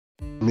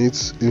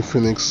meets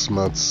Infinix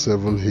Smart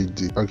 7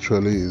 HD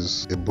actually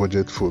is a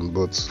budget phone,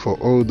 but for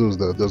all those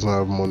that doesn't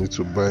have money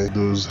to buy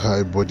those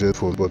high budget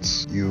phones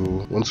but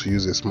you want to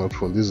use a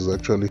smartphone, this is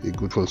actually a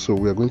good phone. So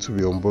we are going to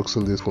be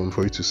unboxing this phone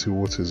for you to see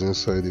what is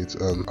inside it,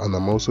 and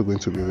I'm also going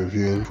to be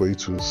reviewing for you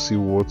to see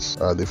what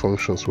are the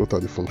functions, what are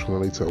the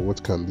functionality, and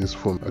what can this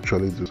phone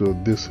actually do. So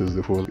this is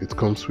the phone. It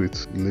comes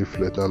with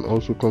leaflet and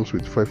also comes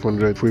with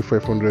 500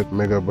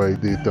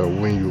 megabyte data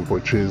when you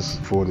purchase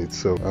phone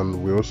itself.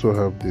 And we also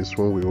have this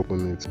when we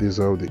open it. This is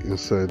how the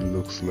inside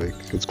looks like.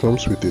 It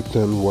comes with a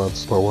 10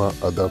 watts power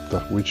adapter,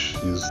 which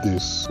is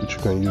this, which you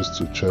can use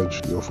to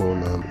charge your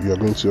phone, and you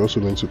are also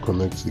going to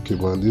connect the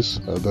cable, and this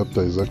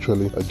adapter is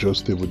actually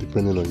adjustable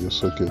depending on your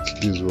socket.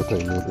 This is what I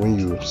mean. When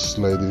you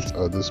slide it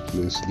at this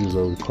place, this is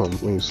how it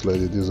comes. When you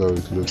slide it, this is how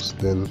it looks.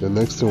 Then the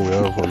next thing we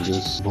have on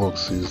this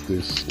box is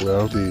this. We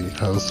have the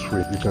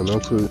hands-free. You can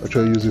also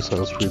actually use this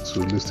hands-free to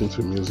listen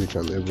to music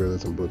and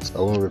everything, but I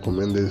won't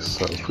recommend this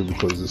hands-free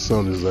because the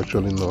sound is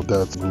actually not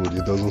that good.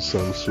 It doesn't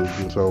sound so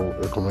good, so I'll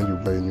recommend you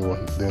buy a new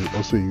one. Then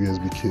also a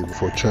USB cable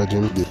for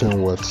charging the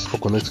 10 watts, for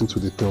connecting to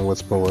the 10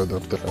 watts power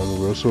adapter. And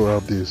we also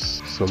have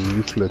this, some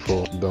leaflet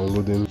for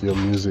downloading your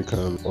music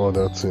and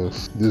other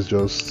things. This is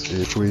just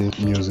a free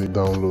music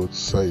download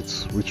site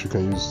which you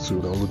can use to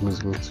download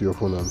music to your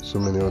phone and so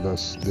many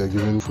others. They are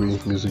giving free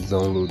music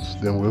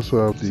downloads. Then we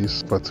also have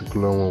this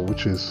particular one,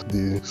 which is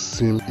the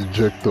SIM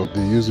ejector.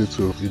 They use it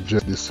to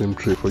eject the SIM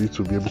tray for you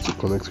to be able to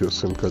connect your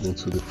SIM card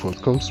into the phone.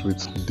 It comes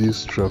with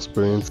this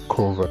transparent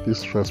cover.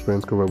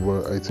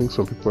 But I think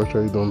some people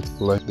actually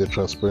don't like the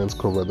transparent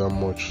cover that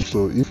much.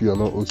 So if you are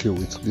not okay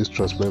with this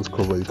transparent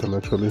cover, you can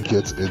actually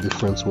get a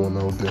different one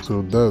out there.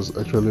 So that's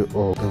actually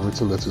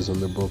everything that is in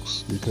the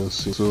box, you can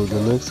see. So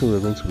the next thing we're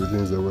going to be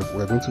doing is that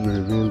we're going to be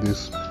reviewing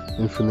this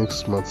Infinix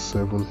Smart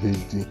 7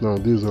 HD. Now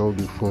this is how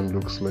the phone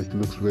looks like. It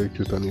looks very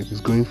cute and it is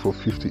going for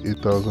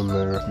 58,000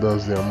 naira.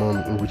 That's the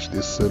amount in which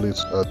they sell it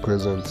at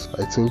present.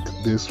 I think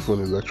this phone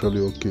is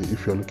actually okay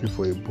if you're looking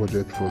for a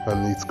budget phone,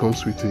 and it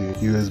comes with a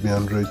USB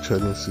Android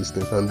charging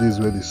system, and this is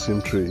where the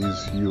SIM tray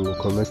is. You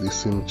connect the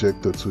SIM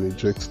ejector to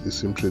eject the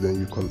SIM tray, then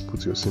you can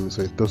put your SIM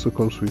inside. It also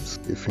comes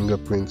with a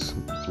fingerprint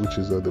which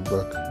is at the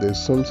back.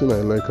 There's something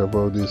I like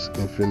about this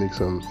Infinix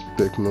and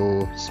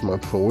Techno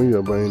smartphone. When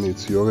you're buying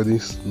it, you already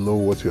know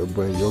what you're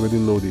buying. You already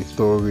know the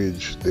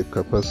storage, the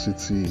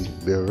capacity,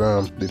 the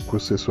RAM, the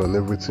processor and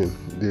everything.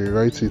 They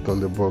write it on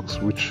the box,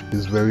 which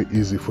is very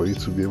easy for you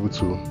to be able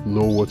to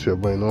know what you're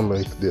buying,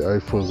 unlike the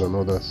iPhones and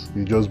others.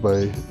 You just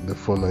buy the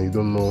phone and you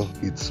don't know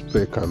its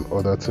spec and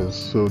other things.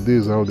 So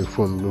this is how the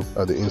phone looks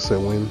at the inside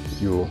when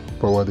you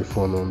power the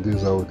phone on. This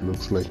is how it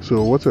looks like.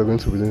 So what we're going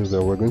to be doing is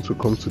that we're going to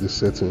come to the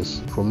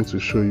settings for me to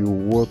show you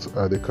what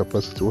are the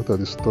capacity, what are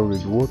the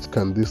storage, what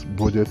can this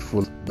budget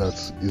phone that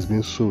is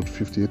being sold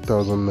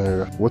 58,000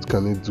 naira, what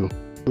can it do?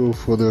 So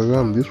for the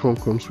RAM, this one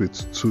comes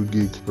with 2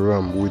 gig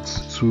RAM with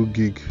 2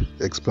 gig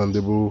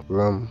expandable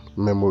RAM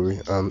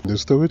memory, and the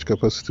storage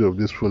capacity of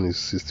this phone is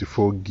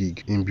 64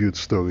 gig inbuilt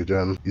storage,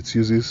 and it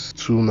uses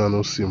 2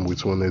 nano SIM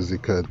with 1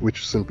 SD card,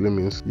 which simply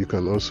means you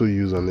can also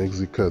use an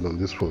SD card on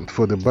this phone.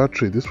 For the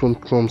battery, this phone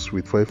comes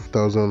with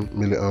 5000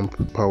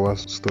 milliamp power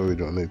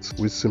storage on it,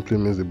 which simply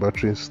means the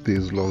battery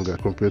stays longer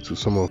compared to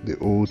some of the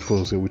old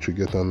phones in which you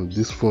get, and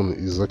this phone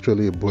is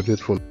actually a budget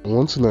phone.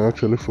 One thing I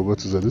actually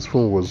forgot is that this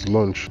phone was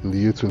launched in the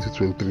year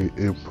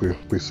 2023 April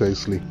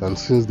precisely, and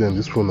since then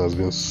this phone has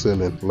been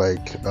selling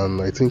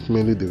and I think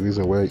mainly the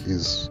reason why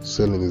it's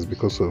selling is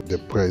because of the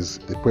price.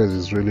 The price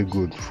is really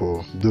good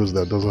for those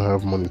that doesn't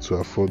have money to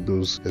afford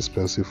those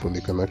expensive phones.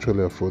 They can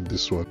actually afford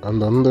this one.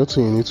 And another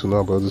thing you need to know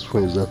about this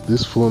phone is that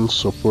this phone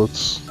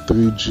supports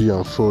 3G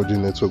and 4G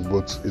network,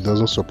 but it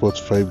doesn't support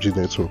 5G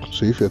network.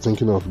 So if you're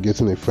thinking of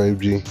getting a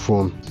 5G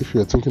phone, if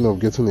you're thinking of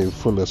getting a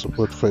phone that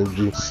supports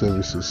 5G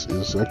services,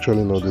 it's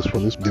actually not this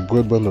phone. The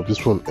broadband of this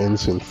phone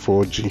ends in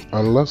 4G.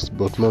 And last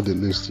but not the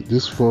least,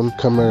 this phone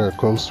camera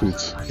comes with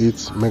 8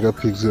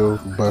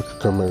 megapixel back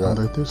camera, and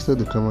I tested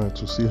the camera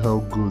to see how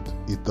good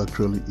it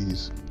actually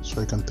is.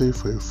 So I can tell you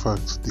for a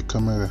fact the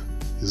camera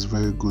is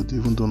very good,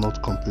 even though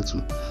not compared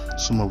to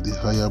some of the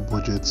higher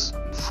budget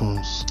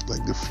phones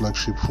like the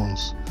flagship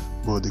phones,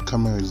 but the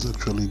camera is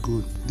actually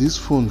good. This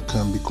phone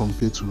can be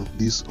compared to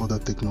this other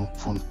Techno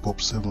phone Pop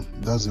 7.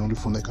 That's the only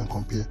phone I can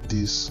compare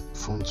this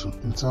phone to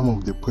in terms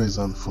of the price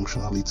and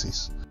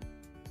functionalities.